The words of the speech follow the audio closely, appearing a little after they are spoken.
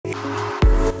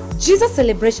Jesus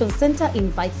Celebration Center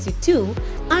invites you to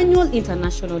Annual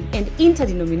International and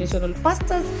Interdenominational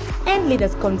Pastors and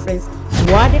Leaders Conference,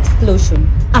 Word Explosion,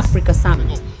 Africa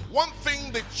Summit. One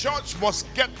thing the church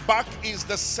must get back is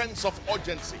the sense of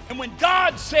urgency. And when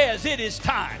God says it is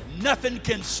time, nothing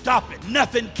can stop it,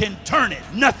 nothing can turn it,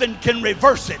 nothing can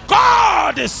reverse it.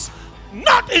 God is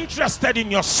not interested in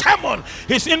your sermon.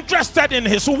 He's interested in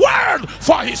his word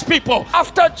for his people.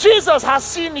 After Jesus has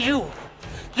seen you,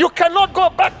 you cannot go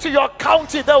back to your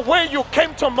county the way you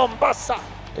came to Mombasa.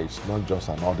 It's not just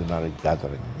an ordinary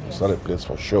gathering. It's not a place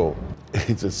for show.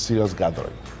 It's a serious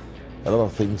gathering. A lot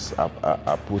of things are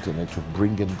put in it to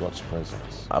bring in God's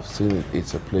presence. I've seen it.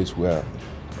 It's a place where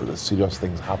the serious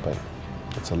things happen.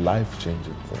 It's a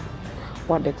life-changing thing.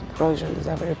 Word Explosion is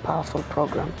a very powerful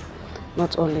program,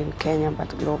 not only in Kenya but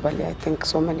globally. I think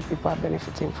so many people are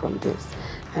benefiting from this,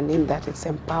 and in that it's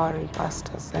empowering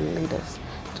pastors and leaders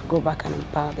to go back and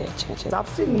empower their churches. I've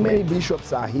seen many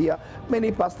bishops are here,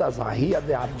 many pastors are here.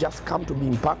 They have just come to be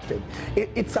impacted.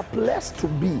 It's a place to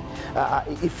be.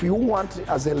 If you want,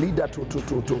 as a leader, to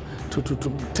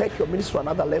take your ministry to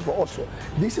another level, also,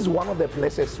 this is one of the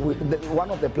places,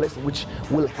 which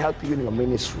will help you in your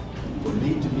ministry. For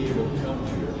me to be able to come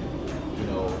here,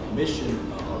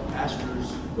 mission, our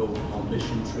pastors go on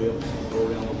mission trips, go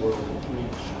around the world and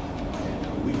preach,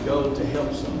 and we go to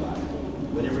help somebody.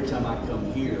 But every time I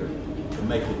come here to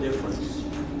make a difference,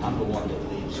 I'm the one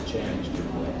that leads change to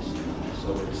blessed.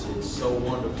 So it's so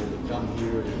wonderful to come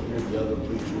here and hear the other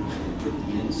preachers and get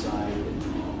the insight,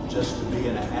 and just to be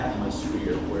in an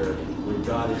atmosphere where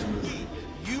God is moving.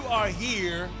 You are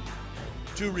here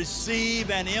to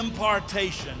receive an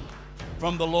impartation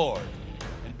from the Lord.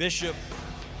 And Bishop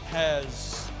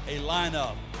has a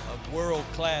lineup of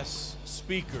world-class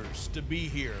speakers to be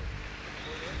here.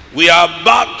 We are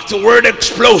back to Word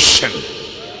Explosion.